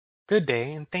Good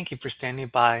day, and thank you for standing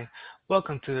by.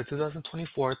 Welcome to the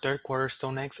 2024 third quarter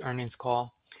StoneX earnings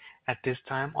call. At this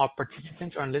time, all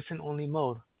participants are in listen-only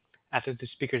mode. After the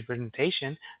speaker's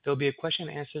presentation, there will be a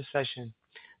question-and-answer session.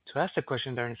 To ask a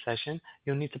question during the session,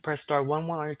 you'll need to press star 11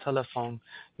 on your telephone.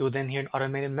 You will then hear an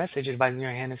automated message advising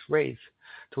your hand is raised.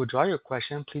 To withdraw your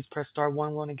question, please press star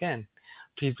 11 again.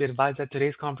 Please be advised that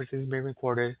today's conference is being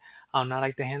recorded. I would now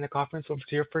like to hand the conference over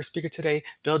to your first speaker today,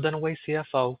 Bill Dunaway,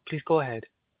 CFO. Please go ahead.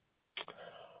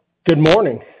 Good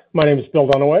morning. My name is Bill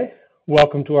Dunaway.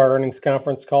 Welcome to our earnings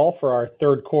conference call for our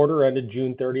third quarter ended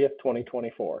June 30th,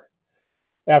 2024.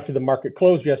 After the market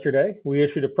closed yesterday, we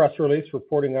issued a press release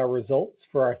reporting our results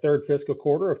for our third fiscal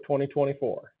quarter of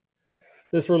 2024.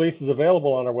 This release is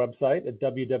available on our website at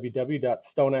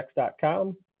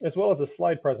www.stonex.com, as well as a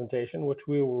slide presentation, which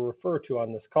we will refer to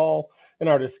on this call in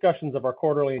our discussions of our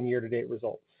quarterly and year-to-date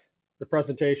results. The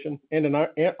presentation and an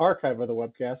archive of the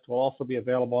webcast will also be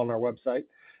available on our website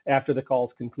after the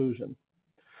call's conclusion.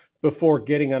 Before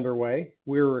getting underway,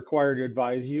 we are required to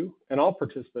advise you, and all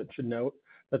participants should note,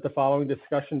 that the following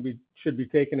discussion should be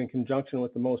taken in conjunction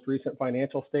with the most recent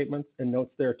financial statements and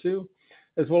notes thereto,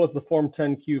 as well as the Form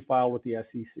 10-Q filed with the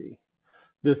SEC.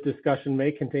 This discussion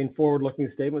may contain forward-looking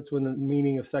statements within the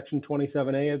meaning of Section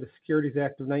 27A of the Securities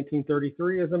Act of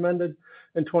 1933 as amended,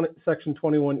 and Section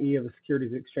 21E of the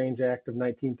Securities Exchange Act of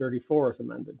 1934 as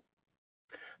amended.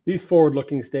 These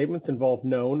forward-looking statements involve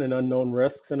known and unknown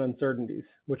risks and uncertainties,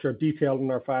 which are detailed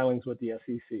in our filings with the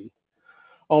SEC.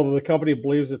 Although the company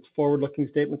believes its forward-looking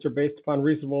statements are based upon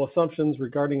reasonable assumptions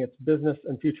regarding its business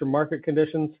and future market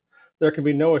conditions, there can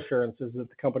be no assurances that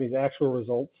the company's actual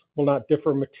results will not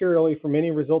differ materially from any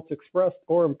results expressed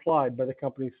or implied by the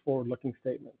company's forward-looking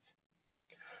statements.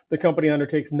 The company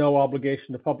undertakes no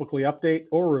obligation to publicly update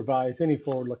or revise any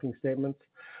forward-looking statements,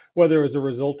 whether as a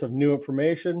result of new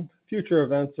information, future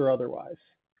events, or otherwise.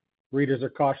 Readers are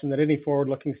cautioned that any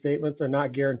forward-looking statements are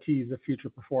not guarantees of future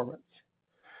performance.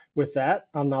 With that,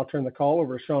 I'll now turn the call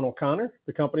over to Sean O'Connor,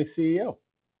 the company's CEO.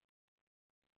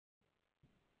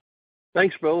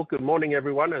 Thanks, Bill. Good morning,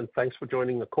 everyone, and thanks for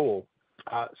joining the call.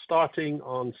 Starting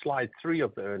on slide 3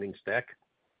 of the earnings deck,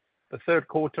 the third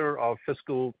quarter of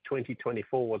fiscal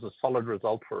 2024 was a solid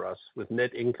result for us, with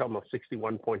net income of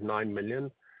 $61.9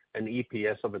 million and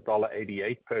EPS of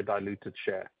 $1.88 per diluted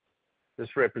share.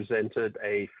 This represented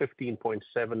a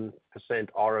 15.7%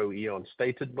 ROE on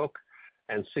stated book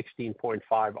and 16.5%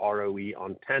 ROE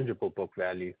on tangible book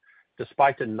value,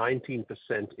 despite a 19%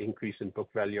 increase in book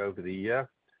value over the year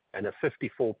and a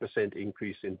 54%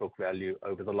 increase in book value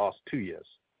over the last 2 years.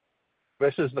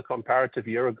 Versus the comparative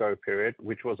year-ago period,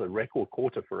 which was a record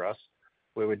quarter for us,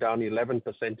 where we're down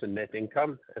 11% in net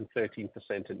income and 13%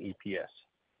 in EPS.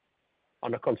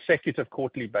 On a consecutive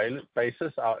quarterly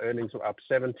basis, our earnings were up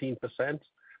 17%,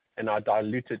 and our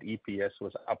diluted EPS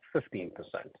was up 15%.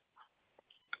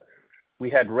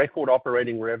 We had record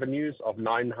operating revenues of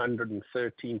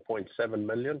 $913.7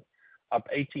 million, up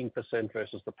 18%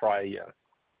 versus the prior year.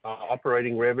 Our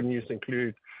operating revenues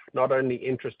include not only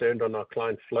interest earned on our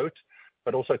client float,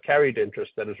 but also carried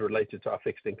interest that is related to our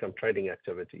fixed income trading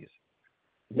activities.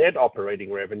 Net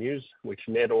operating revenues, which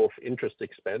net off interest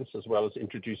expense, as well as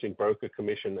introducing broker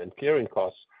commission and clearing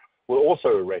costs, were also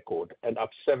a record and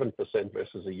up 7%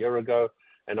 versus a year ago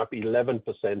and up 11%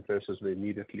 versus the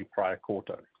immediately prior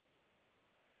quarter.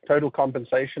 Total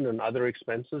compensation and other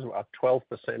expenses were up 12%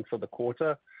 for the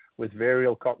quarter, with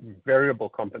variable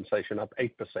compensation up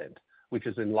 8%, which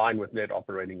is in line with net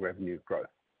operating revenue growth.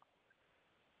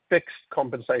 Fixed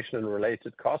compensation and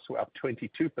related costs were up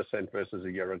 22% versus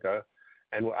a year ago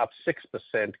and were up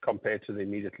 6% compared to the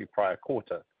immediately prior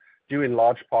quarter, due in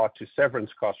large part to severance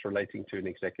costs relating to an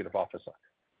executive officer.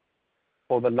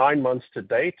 For the 9 months to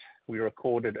date, we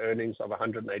recorded earnings of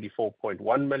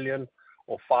 $184.1 million,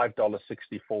 or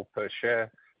 $5.64 per share,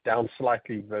 down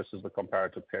slightly versus the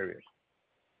comparative period.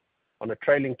 On a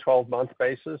trailing 12-month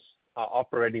basis, our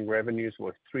operating revenues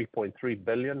were $3.3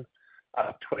 billion,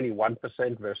 up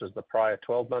 21% versus the prior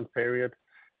 12-month period,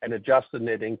 and adjusted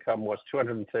net income was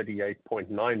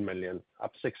 $238.9 million,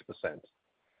 up 6%,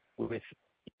 with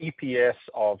EPS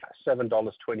of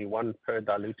 $7.21 per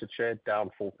diluted share, down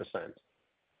 4%.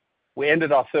 We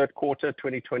ended our third quarter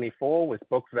 2024 with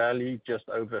book value just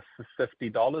over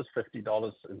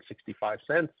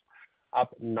 $50.65,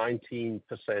 up 19%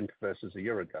 versus a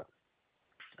year ago.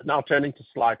 Now turning to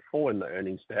slide 4 in the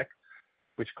earnings deck,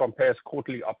 which compares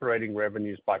quarterly operating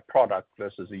revenues by product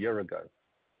versus a year ago.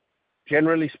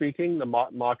 Generally speaking, the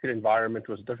market environment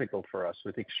was difficult for us,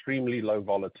 with extremely low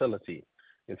volatility.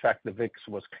 In fact, the VIX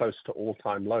was close to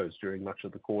all-time lows during much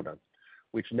of the quarter,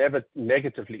 which never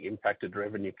negatively impacted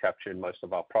revenue capture in most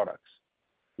of our products.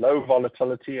 Low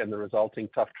volatility and the resulting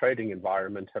tough trading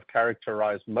environment have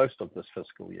characterized most of this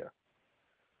fiscal year.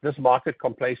 This market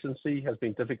complacency has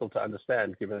been difficult to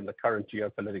understand given the current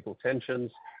geopolitical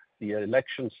tensions, the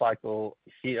election cycle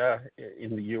here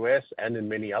in the US and in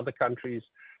many other countries,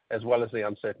 as well as the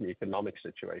uncertain economic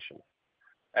situation.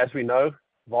 As we know,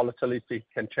 volatility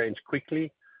can change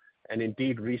quickly, and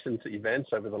indeed recent events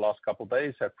over the last couple of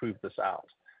days have proved this out,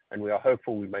 and we are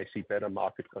hopeful we may see better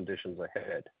market conditions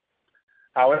ahead.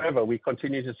 However, we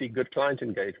continue to see good client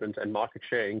engagement and market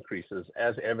share increases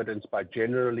as evidenced by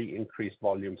generally increased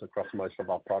volumes across most of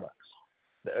our products.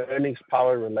 The earnings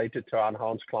power related to our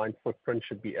enhanced client footprint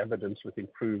should be evidenced with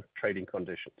improved trading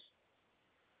conditions.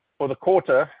 For the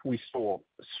quarter, we saw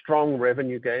strong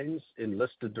revenue gains in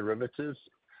listed derivatives,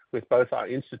 with both our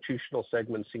institutional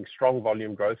segments seeing strong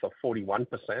volume growth of 41%,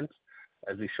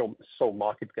 as we saw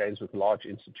market gains with large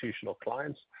institutional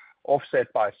clients,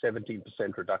 offset by a 17%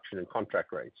 reduction in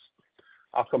contract rates.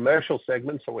 Our commercial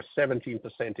segment saw a 17%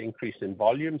 increase in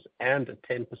volumes and a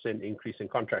 10% increase in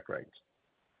contract rates.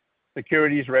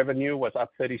 Securities revenue was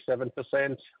up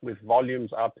 37%, with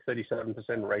volumes up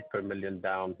 37%, rate per million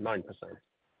down 9%.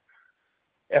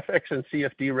 FX and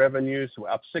CFD revenues were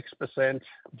up 6%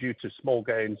 due to small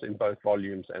gains in both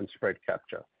volumes and spread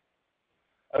capture.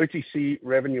 OTC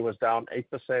revenue was down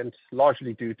 8%,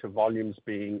 largely due to volumes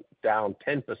being down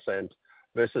 10%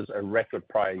 versus a record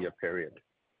prior year period.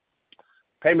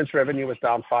 Payments revenue was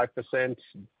down 5%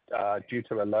 due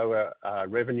to a lower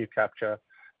revenue capture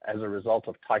as a result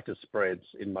of tighter spreads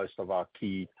in most of our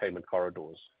key payment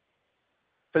corridors.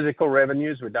 Physical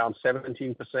revenues were down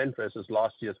 17% versus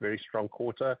last year's very strong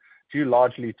quarter, due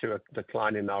largely to a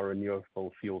decline in our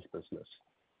renewable fuels business.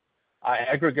 Our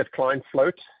aggregate client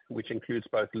float, which includes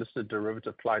both listed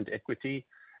derivative client equity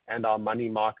and our money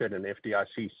market and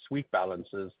FDIC sweep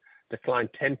balances, declined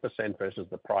 10% versus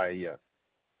the prior year.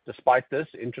 Despite this,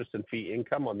 interest and fee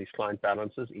income on these client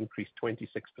balances increased 26%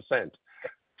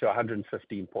 to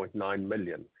 $115.9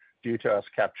 million, due to us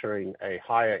capturing a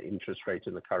higher interest rate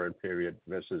in the current period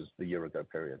versus the year-ago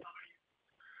period.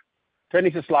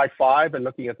 Turning to slide 5 and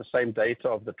looking at the same data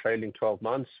of the trailing 12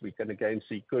 months, we can again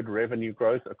see good revenue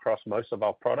growth across most of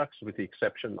our products, with the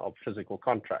exception of physical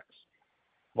contracts.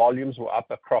 Volumes were up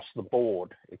across the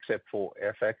board, except for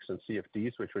FX and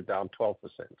CFDs, which were down 12%.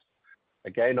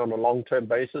 Again, on a long-term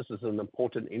basis, this is an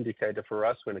important indicator for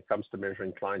us when it comes to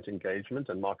measuring client engagement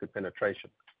and market penetration.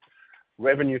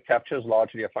 Revenue capture is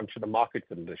largely a function of market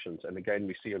conditions, and again,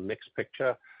 we see a mixed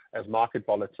picture as market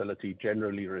volatility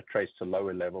generally retraced to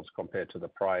lower levels compared to the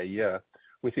prior year,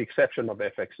 with the exception of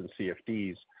FX and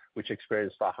CFDs, which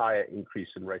experienced a higher increase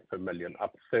in rate per million,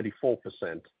 up 34%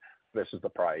 versus the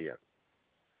prior year.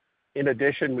 In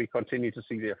addition, we continue to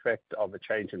see the effect of a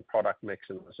change in product mix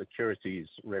in the securities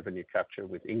revenue capture,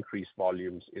 with increased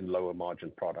volumes in lower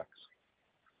margin products.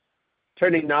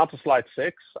 Turning now to slide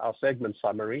 6, our segment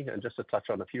summary, and just to touch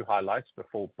on a few highlights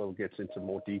before Bill gets into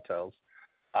more details.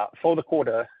 For the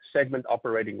quarter, segment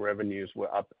operating revenues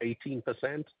were up 18%,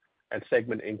 and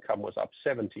segment income was up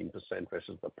 17%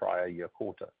 versus the prior year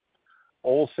quarter.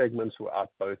 All segments were up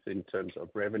both in terms of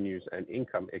revenues and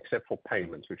income, except for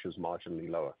payments, which was marginally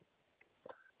lower.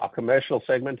 Our commercial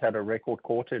segment had a record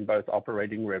quarter in both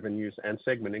operating revenues and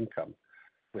segment income,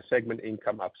 with segment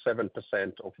income up 7%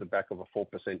 off the back of a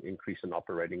 4% increase in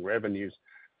operating revenues,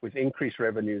 with increased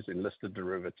revenues in listed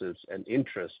derivatives and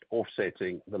interest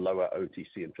offsetting the lower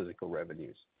OTC and physical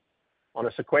revenues. On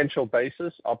a sequential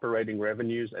basis, operating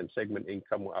revenues and segment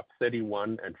income were up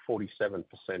 31% and 47%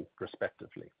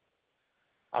 respectively.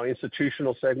 Our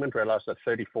institutional segment realized a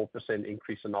 34%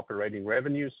 increase in operating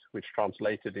revenues, which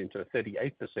translated into a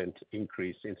 38%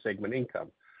 increase in segment income,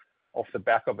 off the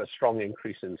back of a strong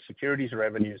increase in securities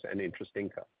revenues and interest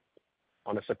income.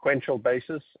 On a sequential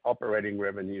basis, operating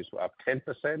revenues were up 10%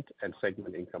 and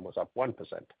segment income was up 1%.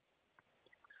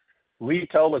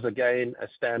 Retail was again a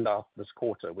standout this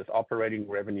quarter, with operating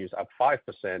revenues up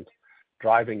 5%,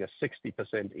 driving a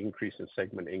 60% increase in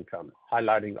segment income,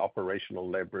 highlighting operational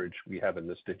leverage we have in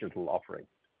this digital offering.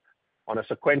 On a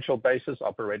sequential basis,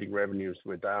 operating revenues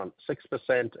were down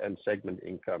 6% and segment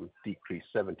income decreased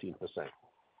 17%.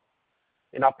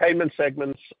 In our payment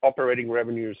segments, operating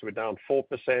revenues were down 4%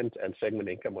 and segment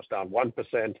income was down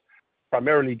 1%,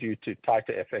 primarily due to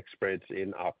tighter FX spreads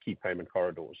in our key payment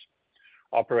corridors.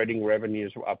 Operating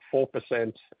revenues were up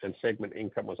 4% and segment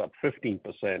income was up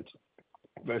 15%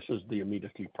 versus the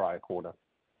immediately prior quarter.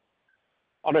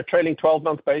 On a trailing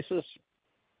 12-month basis,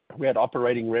 we had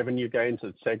operating revenue gains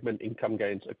and segment income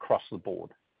gains across the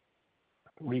board.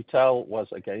 Retail was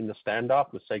again the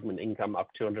standout, with segment income up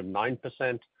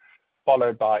 209%,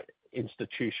 followed by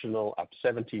institutional up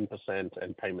 17%,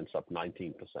 and payments up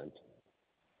 19%.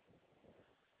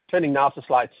 Turning now to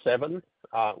slide 7,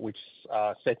 which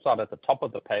sets out at the top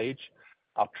of the page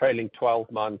our trailing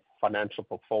 12-month financial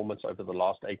performance over the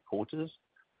last 8 quarters.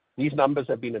 These numbers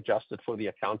have been adjusted for the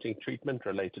accounting treatment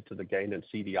related to the gain in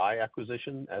CDI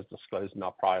acquisition, as disclosed in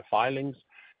our prior filings,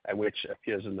 and which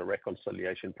appears in the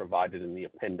reconciliation provided in the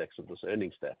appendix of this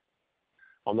earnings deck.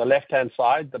 On the left-hand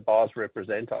side, the bars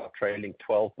represent our trailing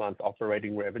 12-month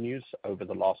operating revenues over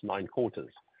the last 9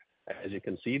 quarters. As you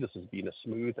can see, this has been a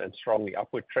smooth and strongly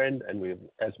upward trend, and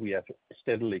as we have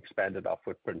steadily expanded our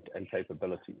footprint and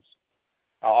capabilities.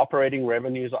 Our operating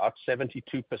revenues are up 72%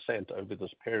 over this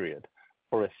period,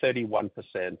 for a 31%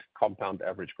 compound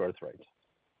average growth rate.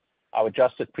 Our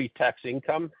adjusted pre-tax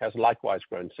income has likewise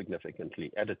grown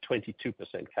significantly at a 22%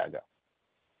 CAGR.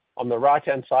 On the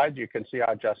right-hand side, you can see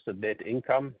our adjusted net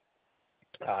income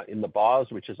in the bars,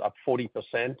 which is up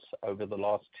 40% over the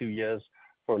last 2 years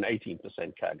for an 18%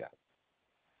 CAGR.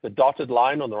 The dotted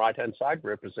line on the right-hand side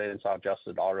represents our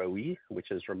adjusted ROE, which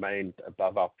has remained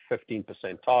above our 15%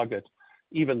 target,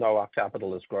 even though our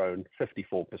capital has grown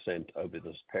 54% over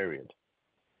this period.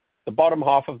 The bottom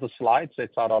half of the slide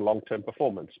sets out our long-term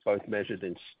performance, both measured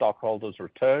in stockholders'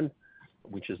 return,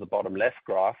 which is the bottom left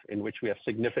graph, in which we have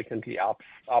significantly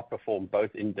outperformed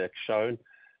both index shown,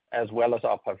 as well as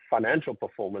our financial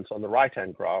performance on the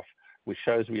right-hand graph, which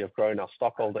shows we have grown our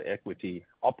stockholder equity,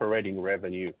 operating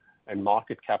revenue, and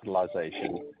market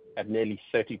capitalization at nearly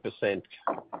 30%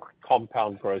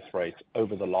 compound growth rate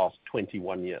over the last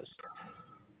 21 years.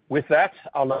 With that,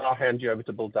 I'll now hand you over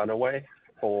to Bill Dunaway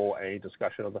for a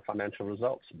discussion of the financial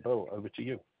results. Bill, over to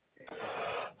you.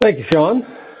 Thank you, Sean.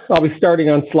 I'll be starting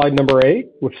on slide number 8,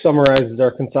 which summarizes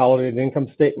our consolidated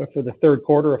income statement for the third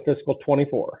quarter of fiscal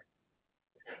 24.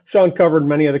 Sean covered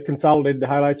many of the consolidated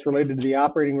highlights related to the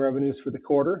operating revenues for the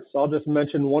quarter, so I'll just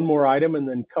mention one more item and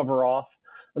then cover off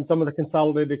on some of the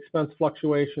consolidated expense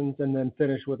fluctuations and then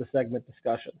finish with a segment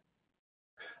discussion.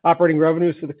 Operating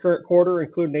revenues for the current quarter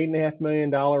include an $8.5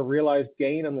 million realized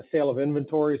gain on the sale of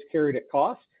inventories carried at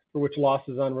cost, for which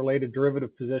losses on related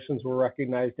derivative positions were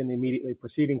recognized in the immediately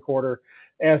preceding quarter,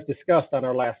 as discussed on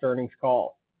our last earnings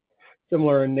call.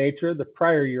 Similar in nature, the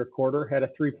prior year quarter had a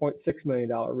 $3.6 million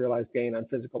realized gain on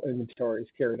physical inventories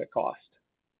carried at cost.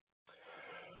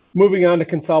 Moving on to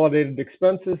consolidated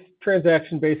expenses,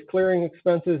 transaction-based clearing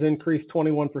expenses increased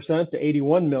 21% to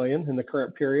 $81 million in the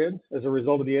current period as a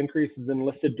result of the increases in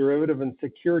listed derivative and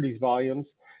securities volumes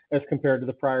as compared to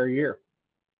the prior year.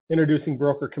 Introducing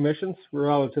broker commissions were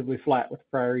relatively flat with the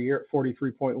prior year at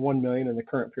 $43.1 million in the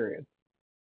current period.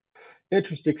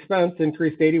 Interest expense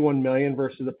increased $81 million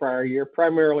versus the prior year,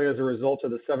 primarily as a result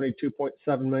of the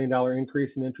 $72.7 million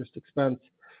increase in interest expense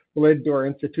related to our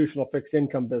institutional fixed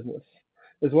income business,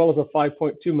 as well as a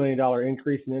 $5.2 million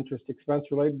increase in interest expense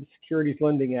related to securities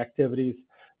lending activities,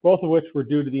 both of which were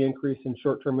due to the increase in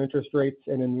short-term interest rates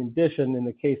and, in addition, in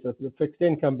the case of the fixed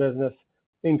income business,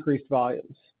 increased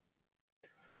volumes.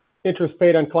 Interest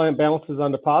paid on client balances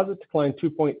on deposit declined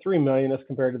 $2.3 million as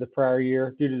compared to the prior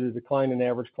year due to the decline in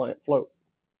average client float.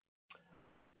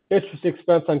 Interest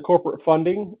expense on corporate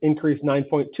funding increased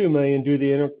 $9.2 million due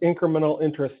to the incremental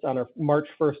interest on our March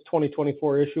 1st,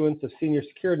 2024 issuance of senior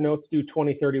secured notes due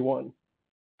 2031,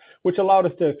 which allowed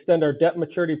us to extend our debt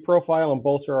maturity profile and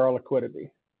bolster our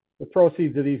liquidity. The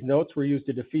proceeds of these notes were used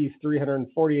to defease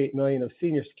 $348 million of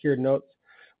senior secured notes,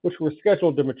 which were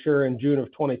scheduled to mature in June of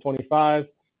 2025,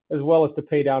 as well as to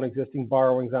pay down existing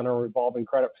borrowings on our revolving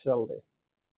credit facility.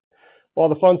 While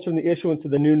the funds from the issuance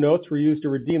of the new notes were used to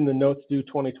redeem the notes due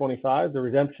 2025, the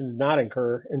redemption did not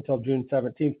incur until June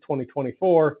 17,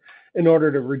 2024, in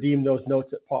order to redeem those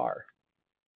notes at par.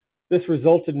 This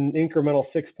resulted in an incremental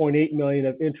 $6.8 million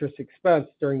of interest expense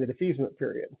during the defeasance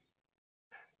period.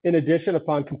 In addition,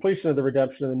 upon completion of the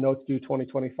redemption of the notes due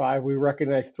 2025, we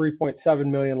recognized $3.7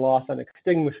 million loss on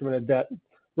extinguishment of debt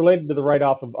related to the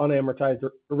write-off of unamortized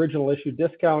original issue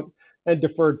discount and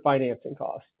deferred financing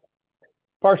costs.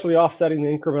 Partially offsetting the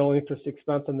incremental interest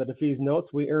expense on the defeased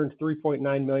notes, we earned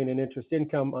 $3.9 million in interest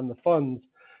income on the funds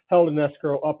held in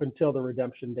escrow up until the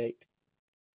redemption date.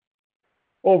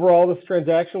 Overall, this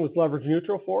transaction was leverage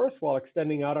neutral for us while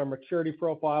extending out our maturity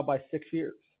profile by 6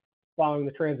 years. Following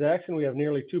the transaction, we have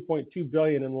nearly $2.2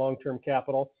 billion in long-term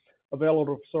capital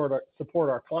available to support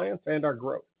our clients and our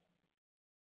growth.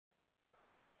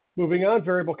 Moving on,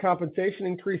 variable compensation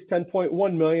increased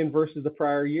 $10.1 million versus the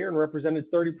prior year and represented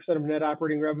 30% of net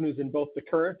operating revenues in both the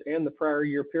current and the prior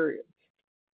year periods.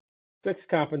 Fixed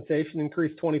compensation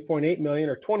increased $20.8 million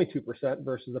or 22%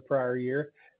 versus the prior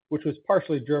year, which was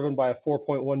partially driven by a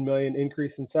 $4.1 million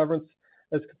increase in severance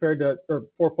as compared to, or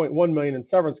 $4.1 million in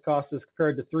severance costs as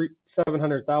compared to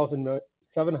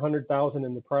 $700,000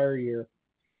 in the prior year,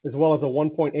 as well as a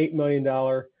 $1.8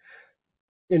 million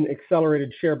in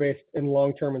accelerated share-based and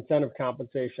long-term incentive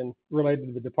compensation related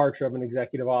to the departure of an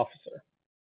executive officer.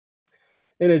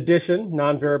 In addition,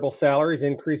 non-variable salaries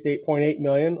increased $8.8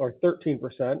 million, or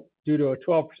 13%, due to a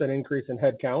 12% increase in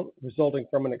headcount, resulting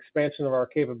from an expansion of our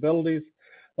capabilities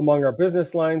among our business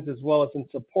lines, as well as in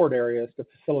support areas to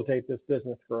facilitate this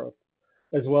business growth,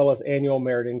 as well as annual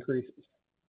merit increases.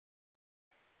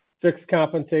 Fixed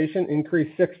compensation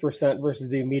increased 6%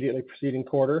 versus the immediately preceding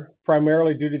quarter,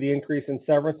 primarily due to the increase in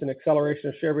severance and acceleration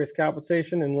of share-based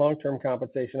compensation and long-term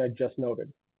compensation I just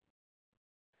noted.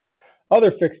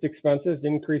 Other fixed expenses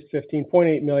increased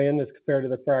 $15.8 million as compared to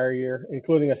the prior year,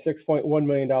 including a $6.1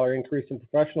 million increase in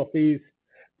professional fees,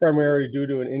 primarily due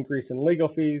to an increase in legal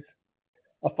fees,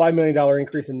 a $5 million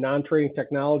increase in non-trading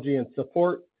technology and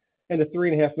support, and a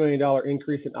 $3.5 million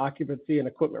increase in occupancy and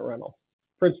equipment rental,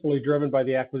 principally driven by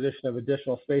the acquisition of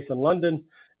additional space in London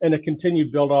and a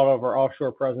continued build-out of our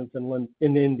offshore presence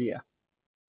in India.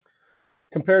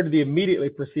 Compared to the immediately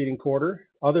preceding quarter,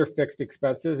 other fixed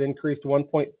expenses increased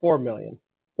 $1.4 million,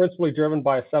 principally driven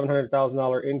by a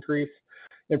 $700,000 increase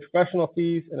in professional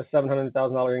fees and a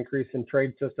 $700,000 increase in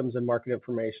trade systems and market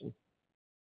information.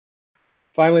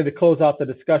 Finally, to close out the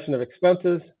discussion of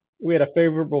expenses, we had a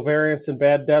favorable variance in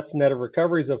bad debts net of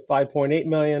recoveries of $5.8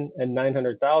 million and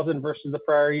 $900,000 versus the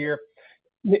prior year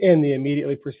in the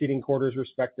immediately preceding quarters,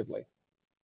 respectively.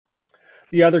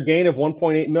 The other gain of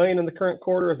 $1.8 million in the current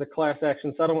quarter is a class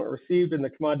action settlement received in the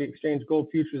commodity exchange gold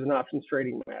futures and options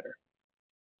trading matter.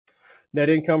 Net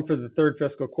income for the third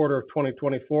fiscal quarter of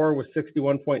 2024 was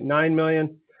 $61.9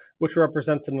 million, which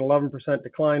represents an 11%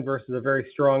 decline versus a very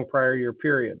strong prior year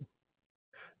period.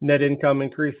 Net income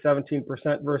increased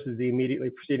 17% versus the immediately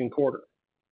preceding quarter.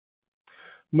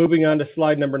 Moving on to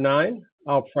slide number 9,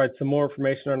 I'll provide some more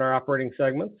information on our operating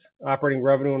segments. Operating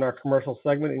revenue in our commercial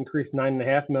segment increased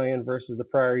 $9.5 million versus the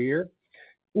prior year,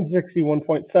 and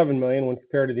 $61.7 million when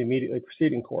compared to the immediately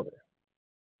preceding quarter.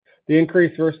 The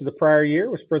increase versus the prior year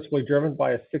was principally driven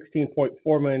by a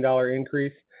 $16.4 million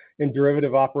increase in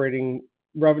derivative operating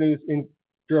revenues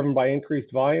driven by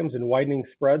increased volumes and widening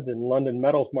spreads in London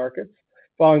metals markets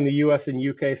following the U.S. and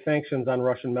U.K. sanctions on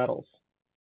Russian metals.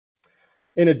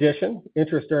 In addition,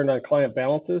 interest earned on client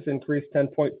balances increased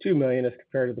 $10.2 million as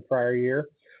compared to the prior year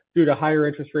due to higher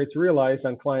interest rates realized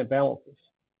on client balances.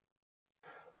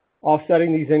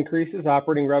 Offsetting these increases,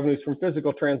 operating revenues from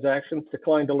physical transactions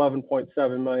declined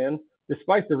 $11.7 million,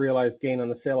 despite the realized gain on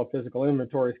the sale of physical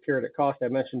inventories carried at cost I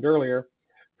mentioned earlier,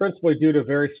 principally due to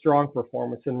very strong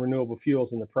performance in renewable fuels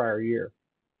in the prior year.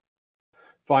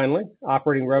 Finally,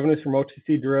 operating revenues from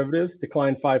OTC derivatives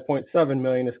declined $5.7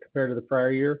 million as compared to the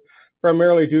prior year,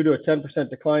 primarily due to a 10%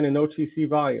 decline in OTC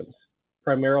volumes,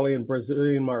 primarily in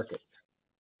Brazilian markets.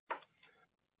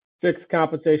 Fixed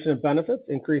compensation and benefits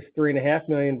increased $3.5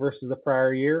 million versus the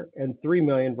prior year and $3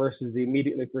 million versus the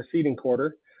immediately preceding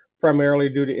quarter, primarily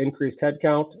due to increased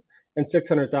headcount and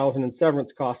 $600,000 in severance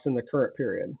costs in the current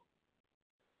period.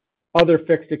 Other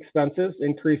fixed expenses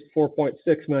increased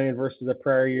 $4.6 million versus the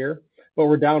prior year, but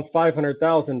were down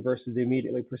 $500,000 versus the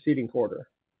immediately preceding quarter.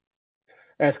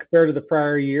 As compared to the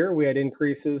prior year, we had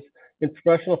increases in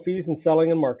professional fees and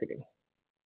selling and marketing.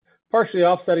 Partially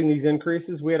offsetting these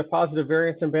increases, we had a positive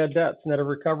variance in bad debts net of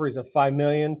recoveries of $5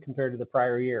 million compared to the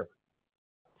prior year.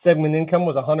 Segment income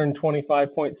was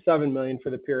 $125.7 million for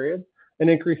the period, an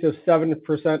increase of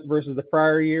 7% versus the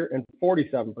prior year and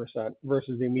 47%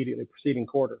 versus the immediately preceding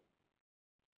quarter.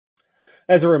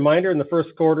 As a reminder, in the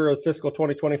first quarter of fiscal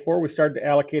 2024, we started to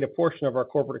allocate a portion of our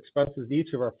corporate expenses to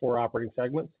each of our 4 operating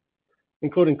segments,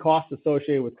 including costs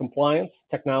associated with compliance,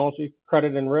 technology,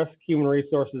 credit and risk, human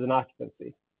resources, and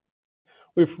occupancy.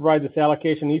 We provide this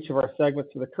allocation in each of our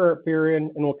segments for the current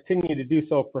period and will continue to do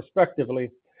so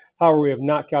prospectively. However, we have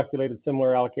not calculated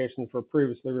similar allocations for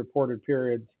previously reported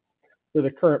periods. For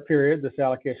the current period, this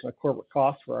allocation of corporate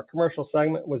costs for our commercial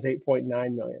segment was $8.9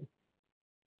 million.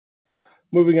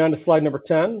 Moving on to slide number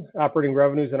 10, operating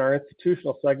revenues in our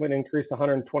institutional segment increased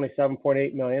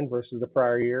 $127.8 million versus the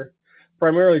prior year,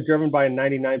 primarily driven by a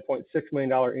 $99.6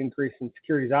 million increase in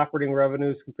securities operating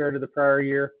revenues compared to the prior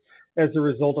year as a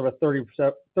result of a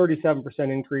 37%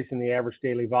 increase in the average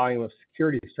daily volume of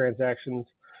securities transactions,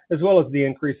 as well as the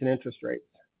increase in interest rates.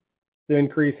 The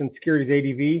increase in securities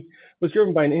ADV was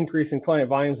driven by an increase in client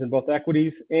volumes in both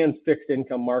equities and fixed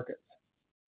income markets.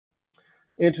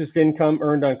 Interest income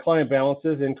earned on client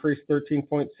balances increased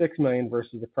 $13.6 million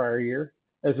versus the prior year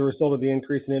as a result of the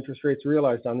increase in interest rates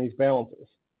realized on these balances.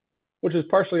 which is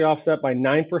partially offset by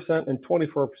 9% and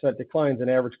 24% declines in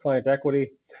average client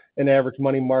equity and average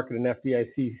money market and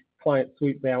FDIC client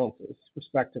sweep balances,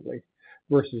 respectively,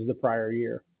 versus the prior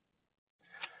year.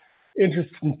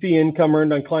 Interest and fee income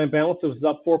earned on client balances was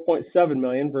up $4.7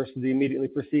 million versus the immediately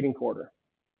preceding quarter.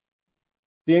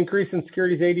 The increase in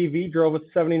securities ADV drove a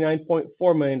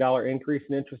 $79.4 million increase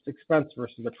in interest expense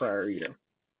versus the prior year.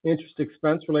 Interest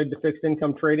expense related to fixed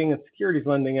income trading and securities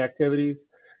lending activities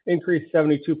increased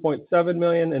 $72.7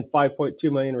 million and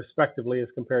 $5.2 million respectively as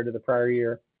compared to the prior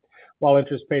year, while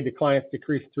interest paid to clients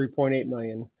decreased $3.8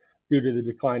 million due to the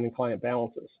decline in client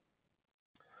balances.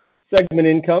 Segment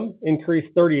income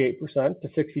increased 38% to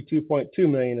 $62.2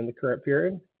 million in the current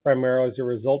period, primarily as a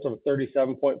result of a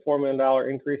 $37.4 million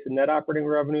increase in net operating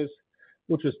revenues,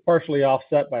 which was partially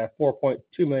offset by a $4.2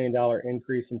 million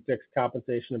increase in fixed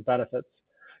compensation and benefits,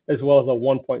 as well as a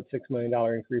 $1.6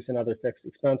 million increase in other fixed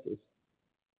expenses.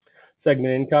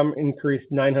 Segment income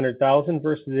increased $900,000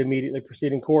 versus the immediately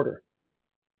preceding quarter.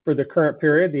 For the current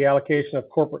period, the allocation of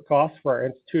corporate costs for our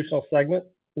institutional segment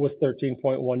was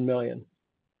 $13.1 million.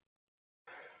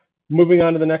 Moving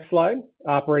on to the next slide,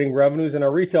 operating revenues in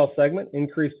our retail segment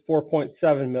increased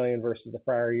 $4.7 million versus the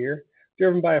prior year,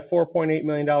 driven by a $4.8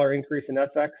 million increase in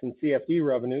FX and CFD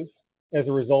revenues as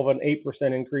a result of an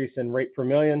 8% increase in rate per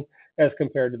million as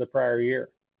compared to the prior year.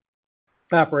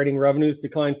 Operating revenues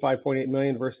declined $5.8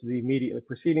 million versus the immediately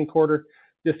preceding quarter,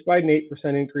 despite an 8%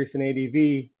 increase in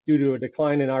ADV due to a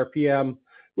decline in RPM,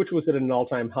 which was at an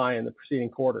all-time high in the preceding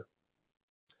quarter.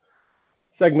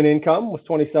 Segment income was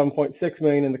 $27.6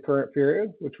 million in the current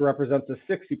period, which represents a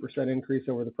 60% increase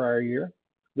over the prior year.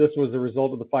 This was the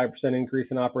result of the 5%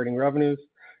 increase in operating revenues,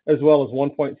 as well as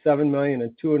 $1.7 million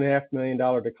and $2.5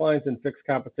 million declines in fixed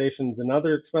compensations and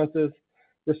other expenses,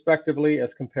 respectively, as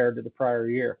compared to the prior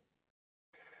year.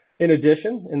 In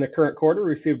addition, in the current quarter,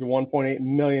 we received $1.8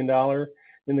 million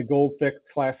in the Gold Fix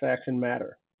class action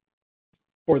matter.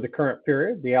 For the current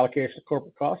period, the allocation of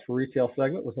corporate costs for retail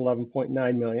segment was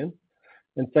 $11.9 million,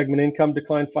 and segment income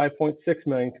declined $5.6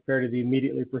 million compared to the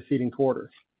immediately preceding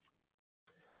quarter.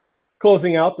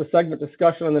 Closing out the segment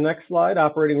discussion on the next slide,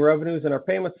 operating revenues in our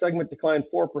payment segment declined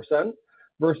 4%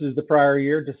 versus the prior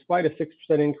year, despite a 6%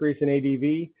 increase in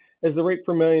ADV, as the rate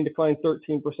per million declined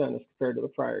 13% as compared to the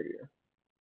prior year.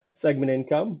 Segment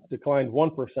income declined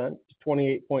 1% to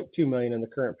 $28.2 million in the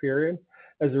current period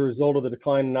as a result of the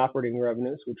decline in operating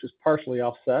revenues, which was partially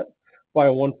offset by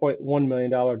a $1.1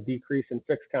 million decrease in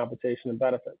fixed compensation and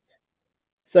benefits.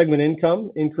 Segment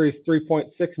income increased $3.6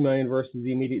 million versus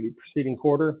the immediately preceding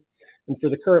quarter, and for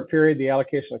the current period, the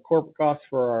allocation of corporate costs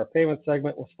for our payment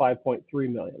segment was $5.3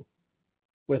 million.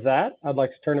 With that, I'd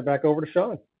like to turn it back over to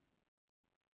Sean.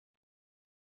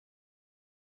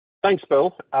 Thanks,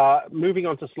 Bill. Moving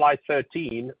on to slide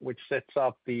 13, which sets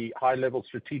up the high-level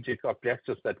strategic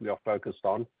objectives that we are focused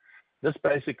on. This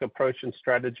basic approach and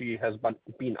strategy has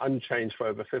been unchanged for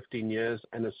over 15 years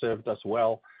and has served us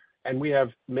well. And we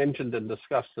have mentioned and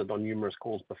discussed it on numerous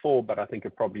calls before, but I think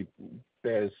it's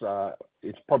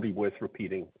probably worth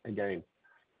repeating again.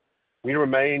 We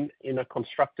remain in a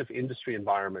constructive industry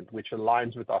environment, which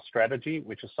aligns with our strategy,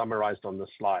 which is summarized on this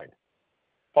slide.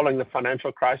 Following the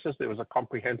financial crisis, there was a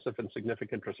comprehensive and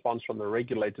significant response from the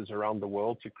regulators around the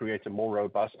world to create a more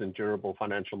robust and durable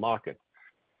financial market.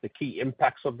 The key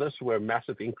impacts of this were a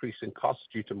massive increase in costs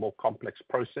due to more complex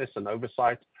process and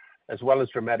oversight, as well as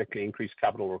dramatically increased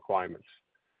capital requirements.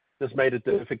 This made it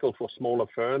difficult for smaller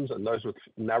firms and those with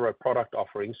narrow product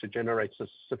offerings to generate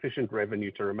sufficient revenue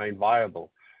to remain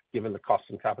viable, given the cost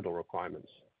and capital requirements.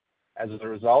 As a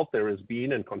result, there has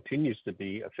been and continues to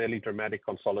be a fairly dramatic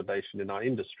consolidation in our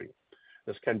industry.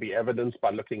 This can be evidenced by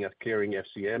looking at clearing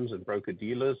FCMs and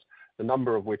broker-dealers, the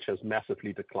number of which has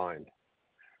massively declined.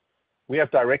 We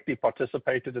have directly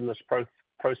participated in this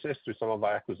process through some of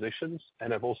our acquisitions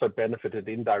and have also benefited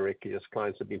indirectly as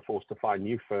clients have been forced to find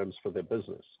new firms for their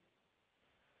business.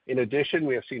 In addition,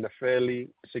 we have seen a fairly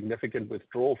significant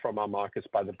withdrawal from our markets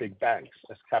by the big banks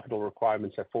as capital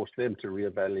requirements have forced them to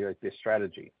reevaluate their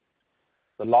strategy.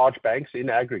 The large banks in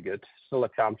aggregate still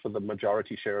account for the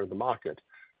majority share of the market,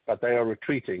 but they are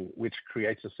retreating, which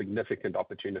creates a significant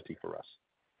opportunity for us.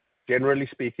 Generally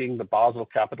speaking, the Basel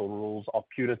capital rules are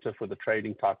punitive for the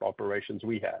trading type operations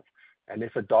we have, and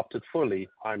if adopted fully,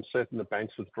 I'm certain the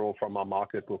banks' withdrawal from our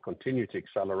market will continue to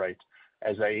accelerate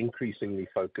as they increasingly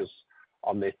focus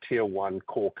on their tier one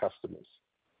core customers.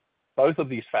 Both of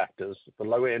these factors, the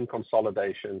lower end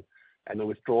consolidation and the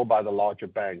withdrawal by the larger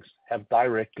banks, have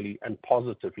directly and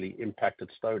positively impacted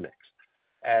StoneX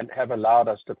and have allowed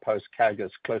us to post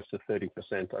CAGRs close to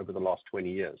 30% over the last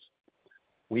 20 years.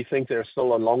 We think there's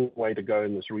still a long way to go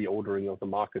in this reordering of the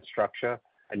market structure,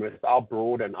 And with our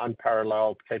broad and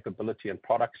unparalleled capability and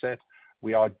product set,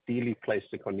 we are ideally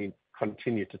placed to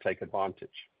continue to take advantage.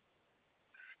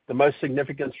 The most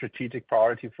significant strategic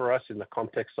priority for us in the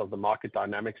context of the market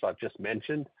dynamics I've just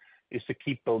mentioned is to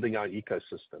keep building our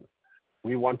ecosystem.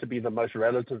 We want to be the most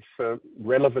relevant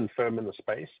firm in the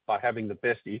space by having the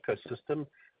best ecosystem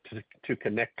to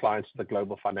connect clients to the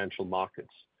global financial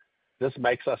markets. This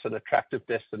makes us an attractive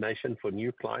destination for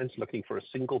new clients looking for a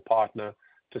single partner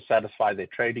to satisfy their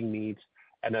trading needs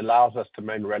and allows us to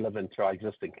remain relevant to our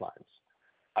existing clients.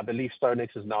 I believe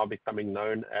StoneX is now becoming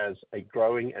known as a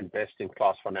growing and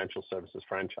best-in-class financial services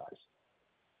franchise.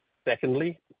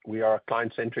 Secondly, we are a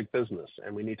client-centric business,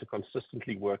 and we need to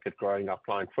consistently work at growing our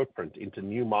client footprint into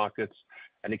new markets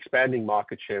and expanding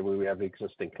market share where we have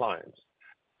existing clients.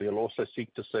 We will also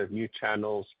seek to serve new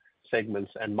channels,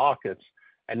 segments, and markets,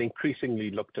 and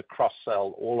increasingly look to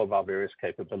cross-sell all of our various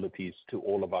capabilities to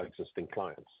all of our existing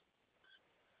clients.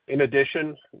 In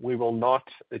addition, we will not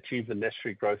achieve the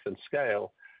necessary growth and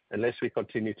scale unless we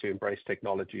continue to embrace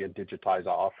technology and digitize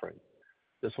our offering.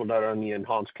 This will not only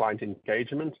enhance client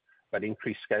engagement, but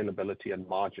increase scalability and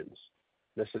margins.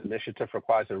 This initiative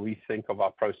requires a rethink of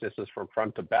our processes from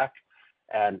front to back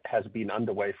and has been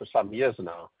underway for some years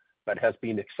now, but has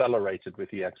been accelerated with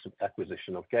the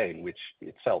acquisition of Gain, which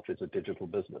itself is a digital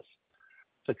business.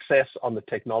 Success on the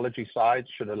technology side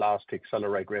should allow us to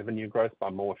accelerate revenue growth by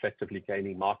more effectively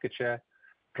gaining market share,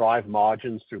 drive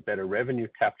margins through better revenue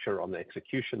capture on the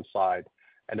execution side,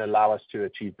 and allow us to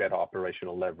achieve better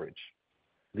operational leverage.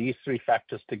 These three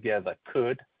factors together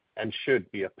could and should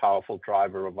be a powerful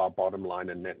driver of our bottom line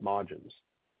and net margins.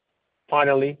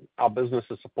 Finally, our business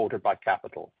is supported by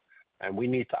capital, and we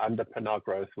need to underpin our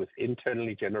growth with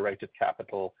internally generated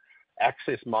capital,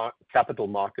 access capital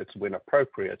markets when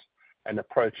appropriate, and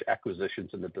approach acquisitions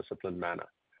in a disciplined manner.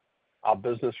 Our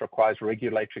business requires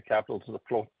regulatory capital to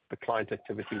support the client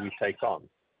activity we take on.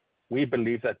 We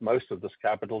believe that most of this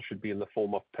capital should be in the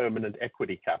form of permanent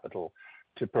equity capital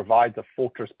to provide the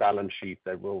fortress balance sheet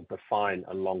that will define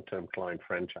a long-term client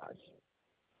franchise.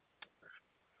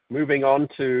 Moving on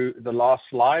to the last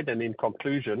slide, and in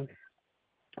conclusion,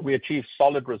 we achieved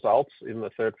solid results in the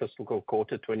third fiscal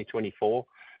quarter 2024,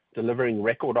 delivering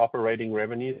record operating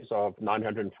revenues of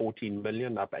 $914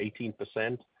 million, up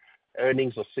 18%,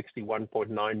 earnings of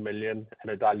 $61.9 million,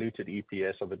 and a diluted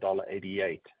EPS of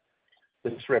 $1.88.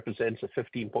 This represents a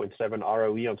 15.7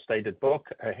 ROE on stated book,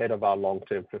 ahead of our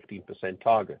long-term 15%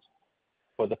 target.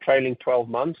 For the trailing 12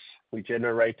 months, we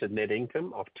generated net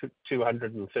income of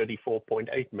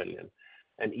 $234.8 million,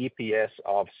 and EPS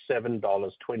of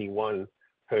 $7.21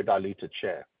 per diluted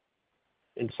share.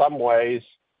 In some ways,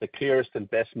 the clearest and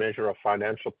best measure of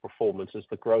financial performance is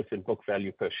the growth in book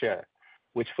value per share,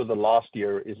 which for the last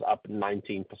year is up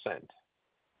 19%.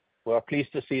 We are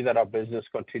pleased to see that our business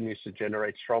continues to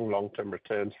generate strong long-term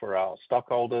returns for our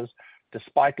stockholders,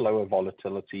 despite lower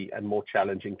volatility and more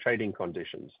challenging trading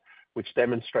conditions, which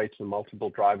demonstrates the multiple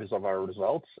drivers of our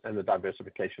results and the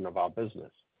diversification of our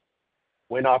business.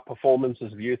 When our performance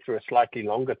is viewed through a slightly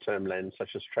longer-term lens, such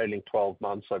as trailing 12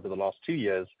 months over the last 2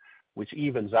 years, which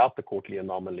evens out the quarterly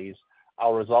anomalies,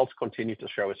 our results continue to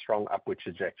show a strong upward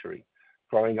trajectory,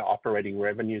 growing our operating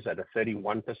revenues at a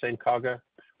 31% CAGR,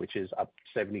 which is up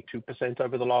 72%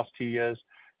 over the last 2 years,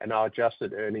 and our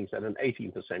adjusted earnings at an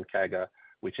 18% CAGR,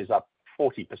 which is up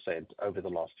 40% over the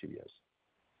last 2 years.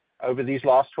 Over these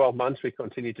last 12 months, we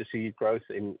continue to see growth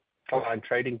in client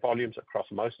trading volumes across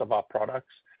most of our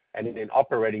products and in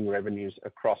operating revenues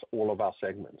across all of our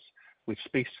segments, which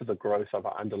speaks to the growth of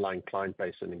our underlying client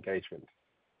base and engagement.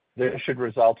 This should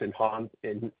result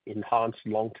in enhanced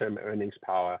long-term earnings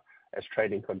power as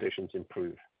trading conditions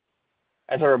improve.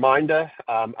 As a reminder,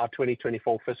 our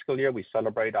 2024 fiscal year, we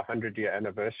celebrate our 100-year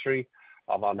anniversary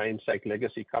of our namesake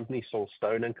legacy company,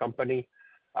 Stone & Company.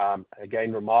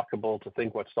 Again, remarkable to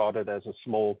think what started as a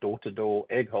small door-to-door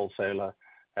egg wholesaler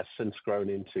has since grown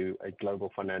into a global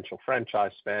financial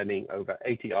franchise spanning over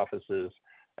 80 offices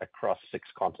across 6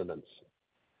 continents.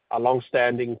 Our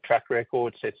long-standing track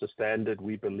record sets a standard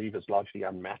we believe is largely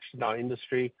unmatched in our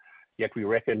industry, yet we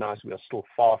recognize we are still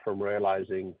far from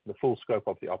realizing the full scope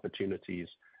of the opportunities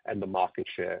and the market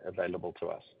share available to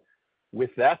us.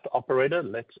 With that, operator,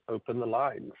 let's open the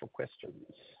line for questions.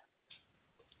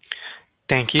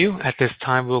 Thank you. At this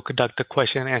time, we'll conduct a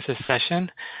question-and-answer session.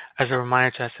 As a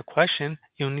reminder, to ask a question,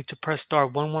 you'll need to press star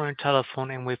 11 on your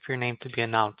telephone and wait for your name to be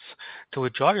announced. To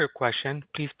withdraw your question,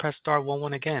 please press star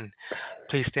 11 again.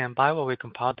 Please stand by while we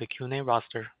compile the Q&A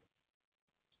roster.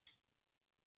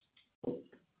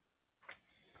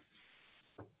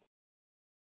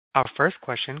 Our first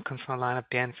question comes from the line of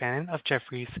Dan Fannon of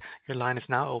Jefferies. Your line is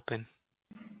now open.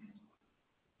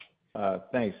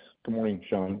 Thanks. Good morning,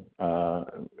 Sean.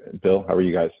 Bill, how are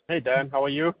you guys? Hey, Dan, how are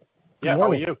you? Good Yeah, how are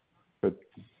morning. you?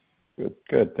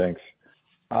 Good, thanks.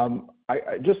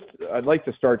 I'd like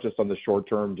to start just on the short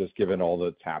term, just given all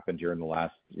that's happened here in the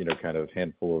last, kind of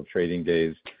handful of trading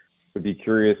days. Would be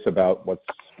curious about what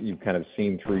you've kind of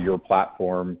seen through your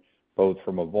platform, both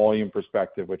from a volume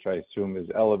perspective, which I assume is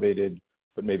elevated,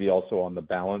 but maybe also on the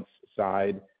balance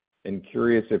side. And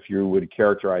curious if you would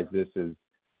characterize this as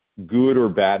good or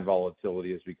bad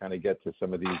volatility as we kind of get to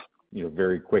some of these,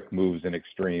 very quick moves and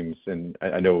extremes. And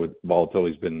I know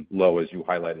volatility's been low, as you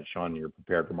highlighted, Sean, in your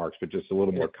prepared remarks, but just a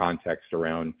little more context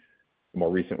around the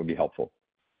more recent would be helpful.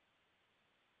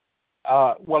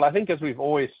 Well, I think as we've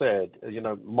always said,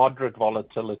 moderate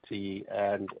volatility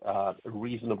and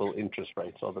reasonable interest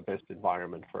rates are the best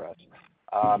environment for us.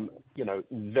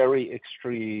 Very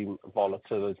extreme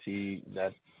volatility,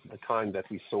 that the kind that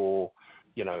we saw,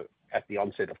 at the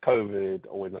onset of COVID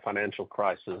or in the financial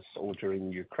crisis or during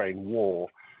the Ukraine war,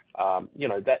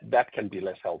 that can be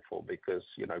less helpful because,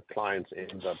 clients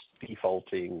end up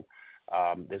defaulting.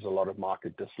 There's a lot of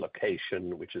market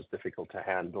dislocation, which is difficult to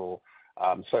handle.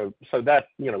 So that,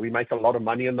 we make a lot of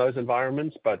money in those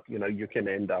environments, but, you can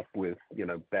end up with,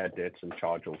 bad debts and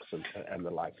charge-offs and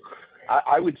the like.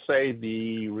 I would say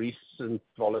the recent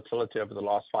volatility over the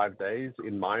last 5 days,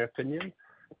 in my opinion,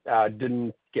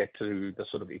 didn't get to the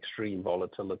sort of extreme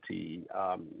volatility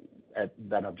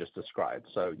that I've just described.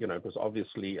 So, it was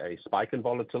obviously a spike in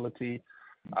volatility.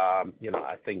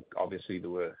 I think obviously there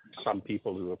were some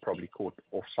people who were probably caught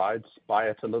offsides by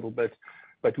it a little bit,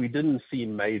 but we didn't see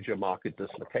major market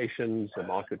dislocations. The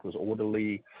market was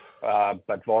orderly,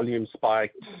 but volume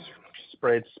spiked,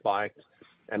 spread spiked,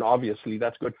 and obviously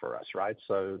that's good for us, right?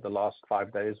 So the last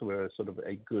 5 days were sort of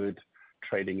a good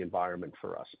trading environment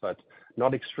for us, but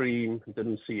not extreme.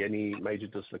 Didn't see any major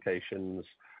dislocations,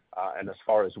 and as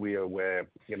far as we are aware,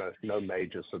 no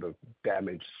major sort of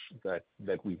damage that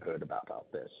we've heard about out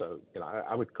there. So,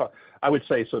 I would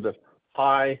say sort of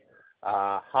high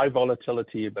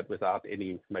volatility, but without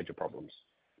any major problems.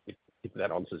 If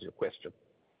that answers your question.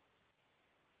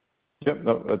 Yep,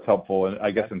 no, that's helpful. And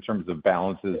I guess in terms of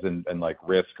balances and like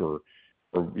risk or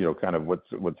kind of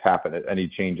what's happened, any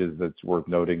changes that's worth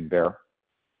noting there?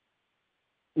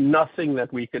 Nothing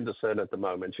that we can discern at the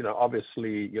moment.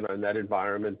 Obviously, in that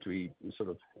environment, we sort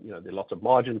of, there are lots of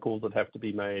margin calls that have to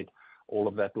be made. All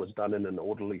of that was done in an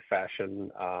orderly fashion.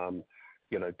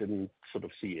 Didn't sort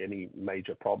of see any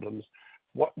major problems.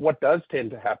 What does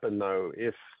tend to happen, though,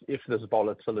 if this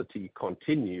volatility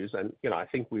continues, and, I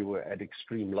think we were at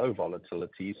extreme low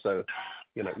volatility, so,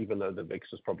 even though the VIX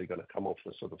is probably going to come off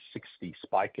the sort of 60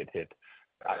 spike it hit,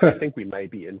 I think we may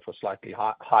be in for slightly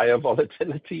higher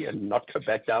volatility and not go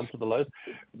back down to the lows.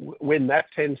 When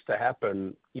that tends to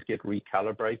happen, you get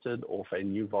recalibrated off a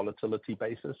new volatility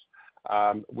basis,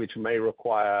 which may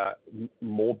require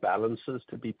more balances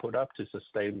to be put up to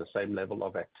sustain the same level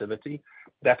of activity.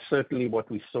 That's certainly what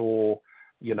we saw,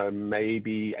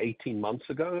 maybe 18 months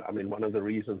ago. I mean, one of the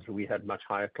reasons we had much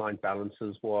higher client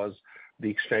balances was the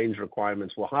exchange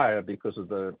requirements were higher because of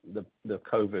the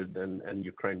COVID and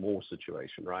Ukraine war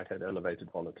situation, right? Had elevated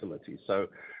volatility. So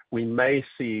we may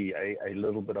see a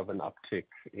little bit of an uptick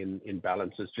in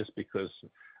balances just because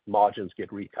margins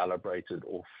get recalibrated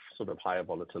off sort of higher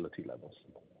volatility levels.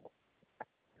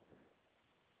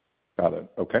 Got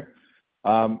it. Okay.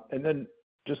 And then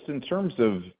just in terms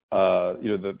of,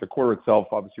 the quarter itself,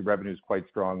 obviously revenue is quite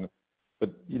strong, but,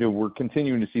 we're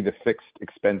continuing to see the fixed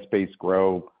expense base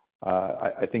grow.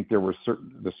 I think there's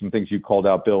some things you called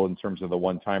out, Bill, in terms of the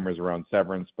one-timers around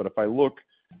severance. But if I look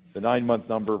the 9-month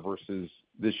number versus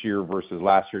this year versus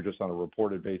last year, just on a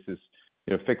reported basis,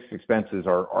 fixed expenses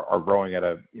are growing at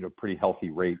a, pretty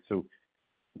healthy rate. So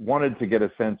wanted to get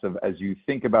a sense of, as you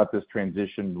think about this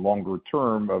transition longer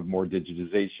term of more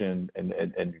digitization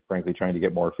and frankly, trying to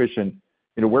get more efficient,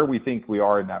 where we think we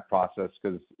are in that process,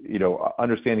 because,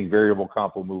 understanding variable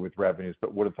comp will move with revenues,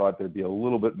 but would have thought there'd be a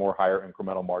little bit more higher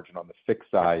incremental margin on the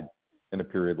fixed side in a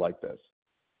period like this.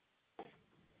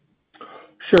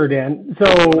 Sure, Dan.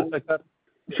 So,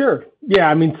 sure. Yeah,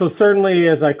 I mean, so certainly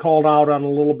as I called out on a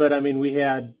little bit, I mean, we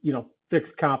had,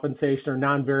 fixed compensation or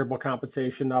non-variable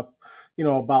compensation up,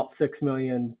 about $6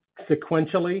 million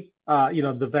sequentially.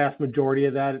 The vast majority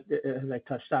of that, as I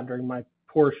touched on during my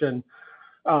portion,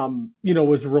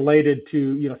 was related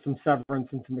to, some severance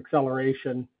and some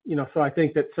acceleration. So I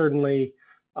think that certainly,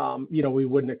 we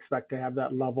wouldn't expect to have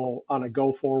that level on a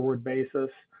go-forward basis.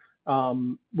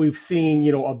 We've seen,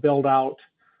 a build-out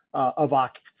of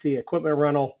occupancy equipment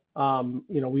rental.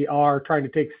 We are trying to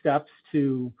take steps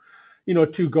to,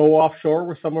 to go offshore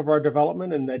with some of our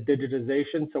development and that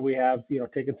digitization. So we have,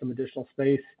 taken some additional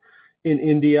space in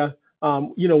India,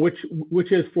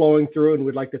 which is flowing through, and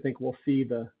we'd like to think we'll see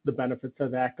the benefits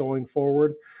of that going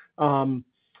forward.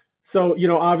 So,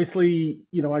 obviously,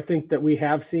 I think that we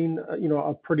have seen,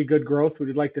 a pretty good growth.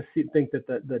 We'd like to think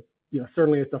that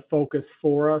certainly it's a focus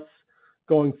for us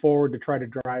going forward to try to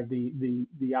drive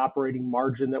the operating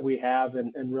margin that we have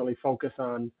and really focus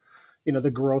on,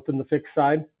 the growth in the fixed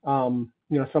side. Some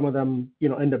of them,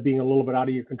 end up being a little bit out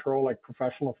of your control, like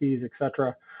professional fees, et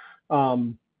cetera.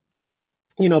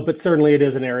 But certainly it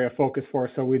is an area of focus for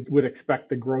us. So we would expect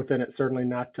the growth in it certainly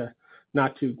not to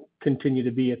continue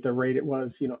to be at the rate it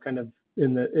was, kind of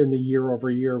in the year over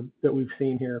year that we've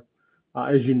seen here,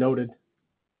 as you noted.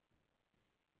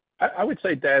 I would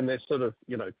say, Dan, there's sort of,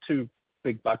 two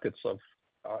big buckets of,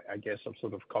 I guess, of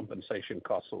sort of compensation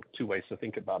costs, or two ways to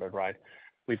think about it, right?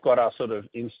 We've got our sort of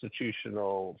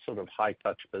institutional, sort of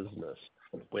high-touch business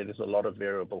where there's a lot of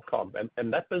variable comp.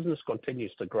 And that business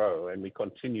continues to grow, and we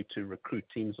continue to recruit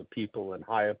teams of people and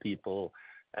hire people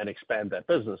and expand that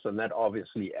business. And that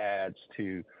obviously adds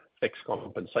to fixed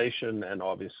compensation and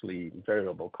obviously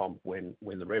variable comp when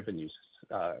the revenues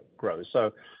grow.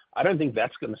 So I don't think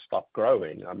that's going to stop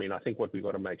growing. I mean, I think what we've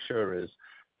got to make sure is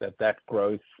that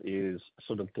growth is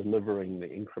sort of delivering the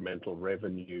incremental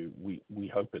revenue we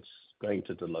hope it's going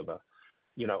to deliver.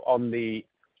 On the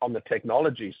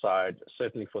technology side,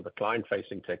 certainly for the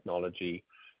client-facing technology,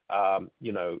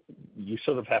 you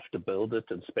sort of have to build it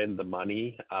and spend the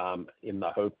money in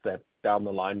the hope that down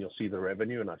the line you'll see the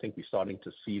revenue, and I think we're starting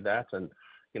to see that. And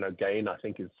Gain, I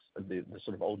think, is the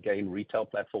sort of old Gain retail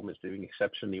platform is doing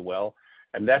exceptionally well.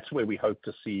 And that's where we hope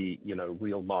to see,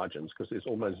 real margins, because there's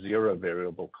almost zero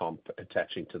variable comp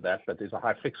attaching to that. But there's a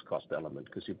high fixed cost element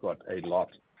because you've got a lot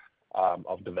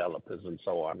of developers and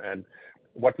so on. And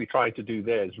what we're trying to do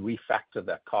there is refactor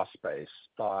that cost base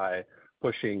by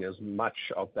pushing as much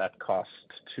of that cost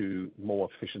to more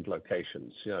efficient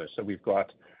locations. So we've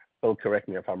got, Bill, correct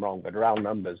me if I'm wrong, but round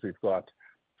numbers, we've got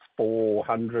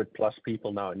 400 plus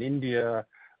people now in India.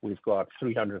 We've got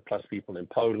 300 plus people in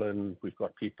Poland. We've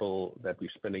got people that we're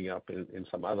spinning up in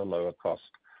some other lower cost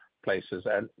places.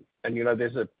 And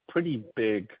there's a pretty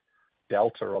big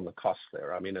delta on the cost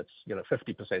there. I mean, it's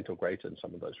 50% or greater in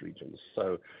some of those regions.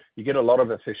 So you get a lot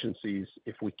of efficiencies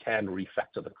if we can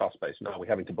refactor the cost base. Now we're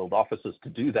having to build offices to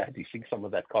do that. You see some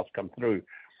of that cost come through.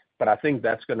 But I think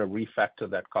that's going to refactor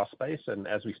that cost base. And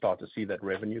as we start to see that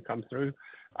revenue come through,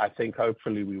 I think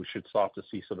hopefully we should start to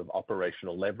see sort of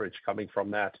operational leverage coming from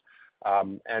that.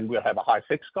 And we'll have a high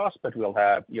fixed cost, but we'll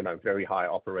have, very high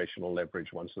operational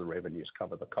leverage once the revenues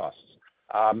cover the costs.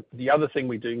 The other thing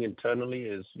we're doing internally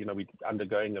is, we're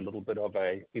undergoing a little bit of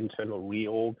a internal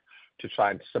reorg to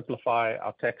try and simplify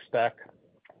our tech stack,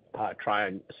 try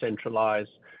and centralize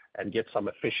and get some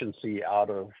efficiency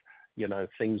out of,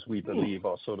 things we believe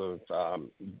are sort of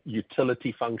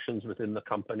utility functions within the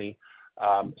company.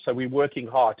 So we're working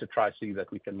hard to try to see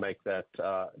that we can make that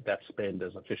spend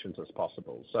as efficient as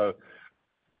possible. So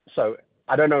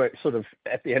I don't know sort of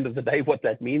at the end of the day what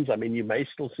that means. I mean, you may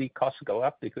still see costs go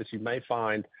up because you may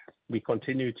find we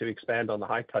continue to expand on the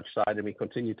high touch side and we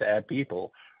continue to add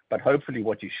people. But hopefully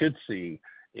what you should see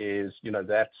is,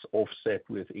 that's offset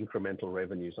with incremental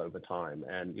revenues over time.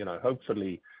 And,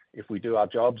 hopefully if we do our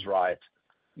jobs right,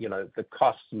 the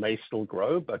costs may still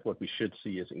grow, but what we should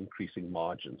see is increasing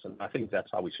margins. And I think that's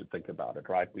how we should think about it,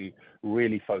 right? We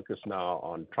really focus now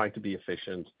on trying to be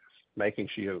efficient, making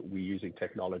sure we're using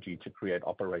technology to create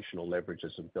operational leverage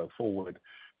as we go forward.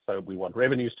 So we want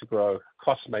revenues to grow,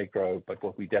 costs may grow, but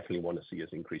what we definitely want to see is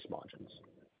increased margins.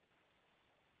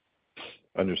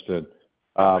 Understood.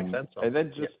 Makes sense? And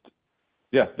then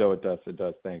no, it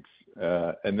does. Thanks.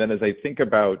 And then as I think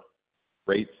about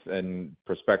rates and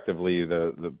prospectively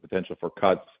the potential for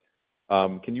cuts,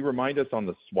 can you remind us on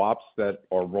the swaps that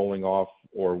are rolling off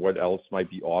or what else might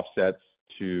be offsets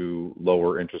to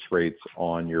lower interest rates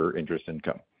on your interest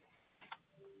income?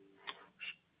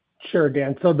 Sure,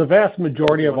 Dan. So the vast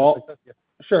majority of all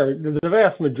the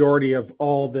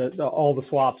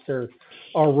swaps are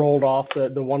rolled off.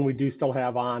 The one we do still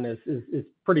have on is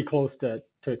pretty close to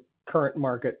current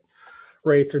market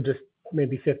rates, or just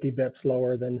maybe 50 bips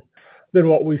lower than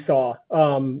what we saw.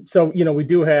 So we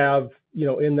do have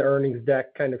in the earnings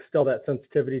deck kind of still that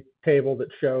sensitivity table that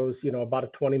shows about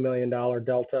a $20 million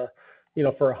delta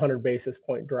for a 100 basis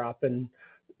point drop, and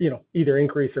either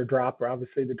increase or drop, or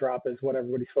obviously the drop is what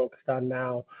everybody's focused on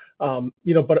now.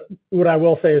 But what I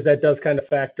will say is that does kind of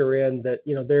factor in that,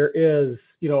 there is,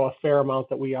 a fair amount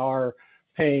that we are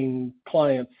paying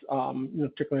clients,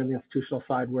 particularly on the institutional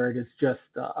side, where it is just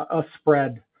a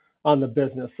spread on the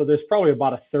business. So there's probably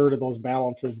about a third of those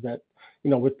balances that,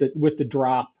 with the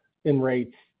drop in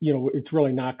rates, it's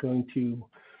really not going to,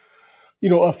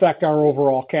 affect our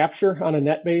overall capture on a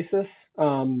net basis.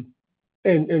 And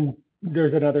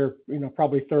there's another,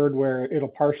 probably third where it'll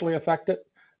partially affect it.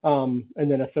 And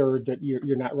then a third that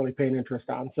you're not really paying interest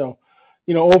on. So,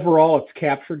 overall it's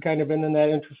captured kind of in that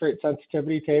interest rate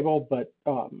sensitivity table, but,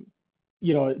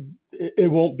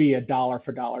 it won't be a dollar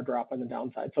for dollar drop on the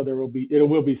downside. So it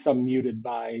will be some muted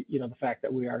by, the fact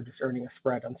that we are just earning a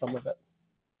spread on some of it,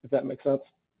 if that makes sense.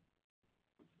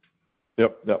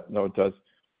 Yep. No, it does.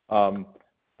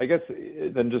 I guess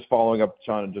then just following up,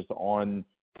 Sean, just on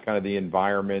kind of the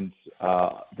environment,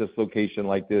 dislocation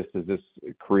like this, does this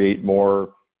create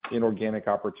more inorganic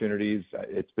opportunities?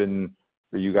 It's been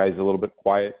for you guys a little bit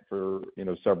quiet for,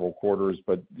 several quarters,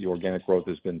 but the organic growth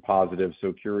has been positive.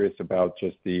 So curious about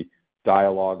just the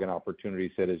dialogue and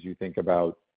opportunity set as you think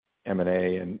about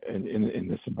M&A and in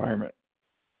this environment.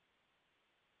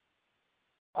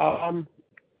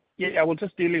 Yeah, well,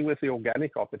 just dealing with the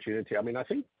organic opportunity. I mean, I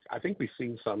think we've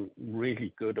seen some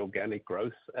really good organic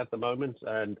growth at the moment,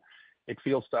 and it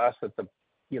feels to us that the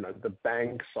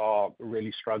banks are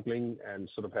really struggling and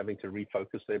sort of having to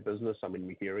refocus their business. I mean,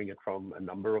 we're hearing it from a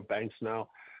number of banks now.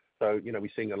 So, we're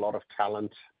seeing a lot of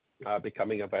talent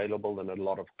becoming available and a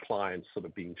lot of clients sort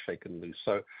of being shaken loose.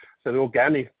 So the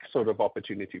organic sort of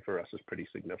opportunity for us is pretty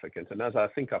significant. And as I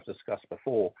think I've discussed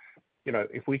before,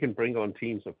 if we can bring on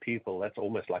teams of people, that's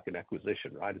almost like an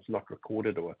acquisition, right? It's not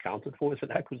recorded or accounted for as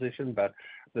an acquisition, but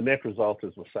the net result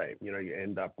is the same. You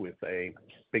end up with a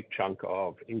big chunk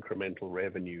of incremental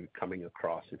revenue coming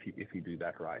across if you do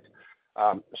that right.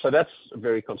 So that's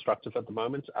very constructive at the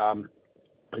moment.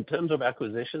 In terms of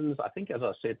acquisitions, I think, as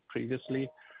I said previously,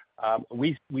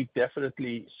 we're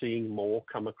definitely seeing more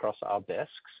come across our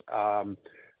desks.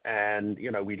 And,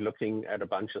 we're looking at a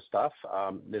bunch of stuff.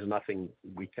 There's nothing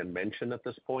we can mention at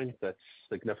this point that's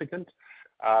significant.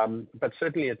 But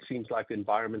certainly it seems like the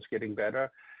environment's getting better.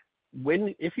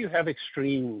 If you have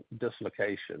extreme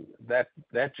dislocation, that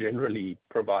generally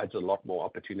provides a lot more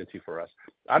opportunity for us.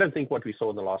 I don't think what we saw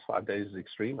in the last 5 days is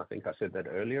extreme. I think I said that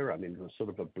earlier. I mean, it was sort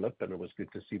of a blip, and it was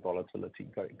good to see volatility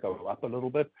go up a little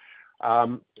bit.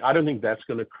 I don't think that's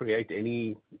going to create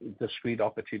any discrete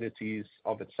opportunities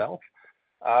of itself.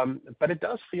 But it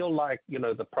does feel like,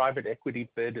 the private equity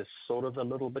bid is sort of a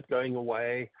little bit going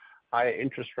away. Higher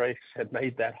interest rates have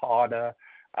made that harder.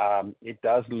 It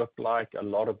does look like a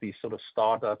lot of these sort of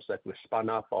startups that were spun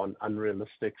up on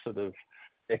unrealistic sort of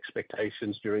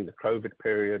expectations during the COVID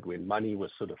period when money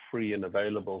was sort of free and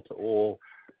available to all.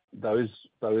 Those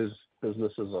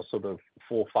businesses are sort of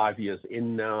 4 or 5 years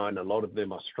in now, and a lot of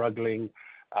them are struggling.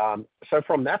 So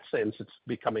from that sense, it's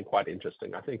becoming quite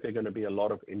interesting. I think there are going to be a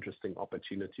lot of interesting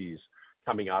opportunities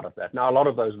coming out of that. Now, a lot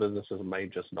of those businesses may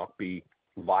just not be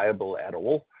viable at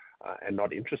all and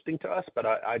not interesting to us, but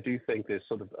I do think there's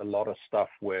sort of a lot of stuff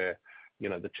where,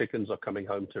 the chickens are coming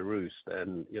home to roost,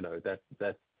 and,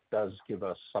 that does give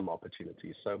us some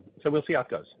opportunities. So we'll see how it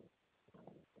goes.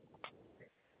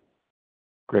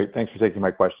 Great. Thanks for taking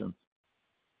my questions.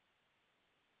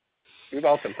 You're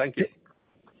welcome. Thank you.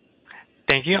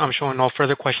 Thank you. I'm showing no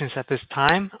further questions at this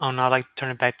time. I'll now like to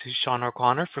turn it back to Sean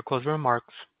O'Connor for closing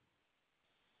remarks.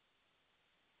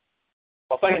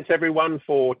 Well, thanks everyone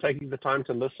for taking the time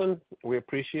to listen. We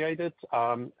appreciate it.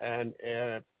 And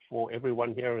for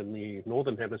everyone here in the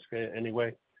Northern Hemisphere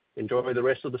anyway, enjoy the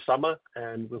rest of the summer,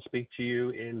 and we'll speak to you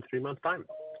in 3 months' time.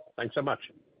 Thanks so much.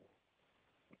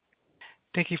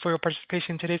 Thank you for your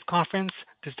participation in today's conference.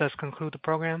 This does conclude the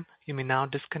program. You may now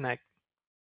disconnect.